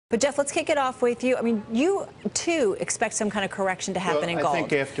But Jeff, let's kick it off with you. I mean, you too expect some kind of correction to happen in gold. I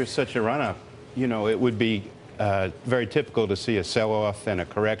think after such a run-up, it would be very typical to see a sell-off and a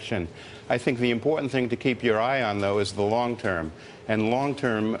correction. I think the important thing to keep your eye on, though, is the long term. And long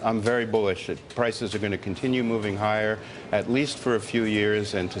term, I'm very bullish that prices are going to continue moving higher, at least for a few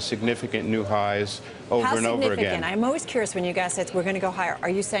years, and to significant new highs over and over again. I'm always curious when you guys say we're going to go higher. Are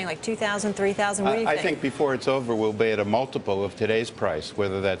you saying like 2,000, 3,000? What do you think? I think before it's over, we'll be at a multiple of today's price,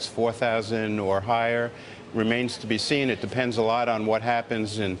 whether that's 4,000 or higher. Remains to be seen. It depends a lot on what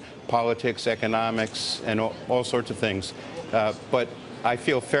happens in politics, economics, and all sorts of things. But I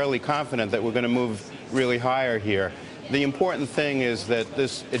feel fairly confident that we're going to move really higher here. The important thing is that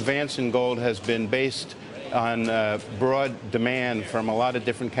this advance in gold has been based on broad demand from a lot of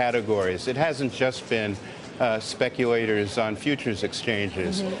different categories. It hasn't just been speculators on futures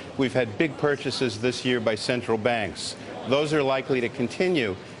exchanges. We've had big purchases this year by central banks. Those are likely to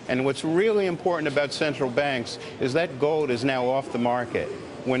continue. And what's really important about central banks is that gold is now off the market.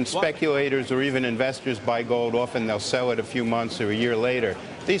 When speculators or even investors buy gold, often they'll sell it a few months or a year later.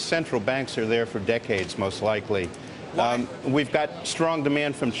 These central banks are there for decades, most likely. We've got strong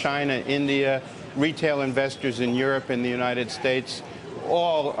demand from China, India, retail investors in Europe and the United States.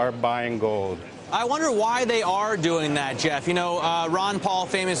 All are buying gold. I wonder why they are doing that, Jeff. You know, Ron Paul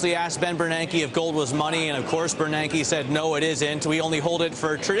famously asked Ben Bernanke if gold was money, and of course Bernanke said, no, it isn't. We only hold it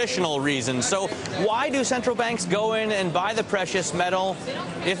for traditional reasons. So why do central banks go in and buy the precious metal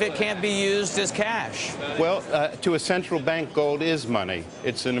if it can't be used as cash? Well, to a central bank, gold is money.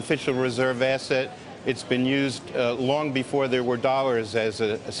 It's an official reserve asset. It's been used long before there were dollars as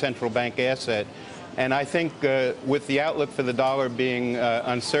a central bank asset. And I think with the outlook for the dollar being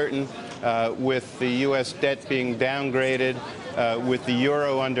uncertain, with the U.S. debt being downgraded, with the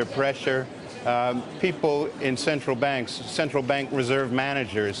euro under pressure, people in central banks, central bank reserve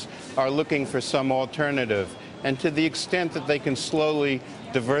managers, are looking for some alternative. And to the extent that they can slowly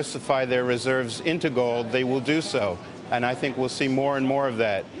diversify their reserves into gold, they will do so. And I think we'll see more and more of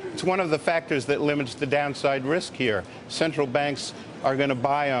that. It's one of the factors that limits the downside risk here. Central banks are going to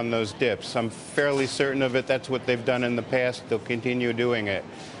buy on those dips. I'm fairly certain of it. That's what they've done in the past. They'll continue doing it.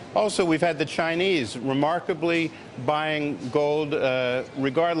 Also, we've had the Chinese remarkably buying gold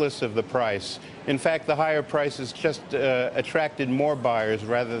regardless of the price. In fact, the higher prices just attracted more buyers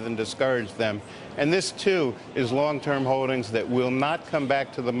rather than discouraged them. And this, too, is long-term holdings that will not come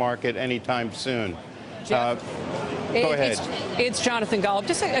back to the market anytime soon. Go ahead. It's Jonathan Golub.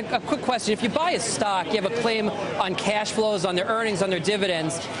 Just a quick question. If you buy a stock, you have a claim on cash flows, on their earnings, on their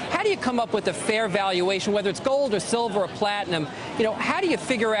dividends. How do you come up with a fair valuation, whether it's gold or silver or platinum? How do you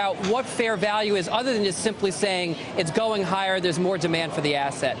figure out what fair value is other than just simply saying it's going higher, there's more demand for the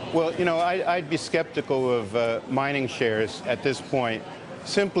asset? Well, I'd be skeptical of mining shares at this point,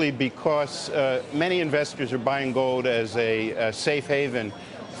 simply because many investors are buying gold as a safe haven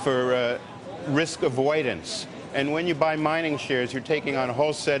for risk avoidance. And when you buy mining shares, you're taking on a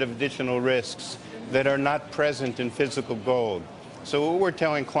whole set of additional risks that are not present in physical gold. So what we're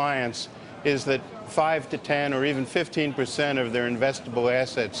telling clients is that 5 to 10 or even 15% of their investable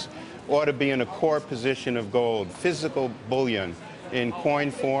assets ought to be in a core position of gold, physical bullion in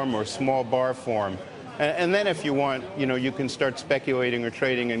coin form or small bar form. And then if you want, you can start speculating or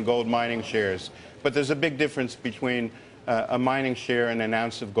trading in gold mining shares. But there's a big difference between a mining share and an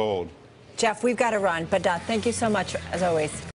ounce of gold. Jeff, we've got to run, but thank you so much, as always.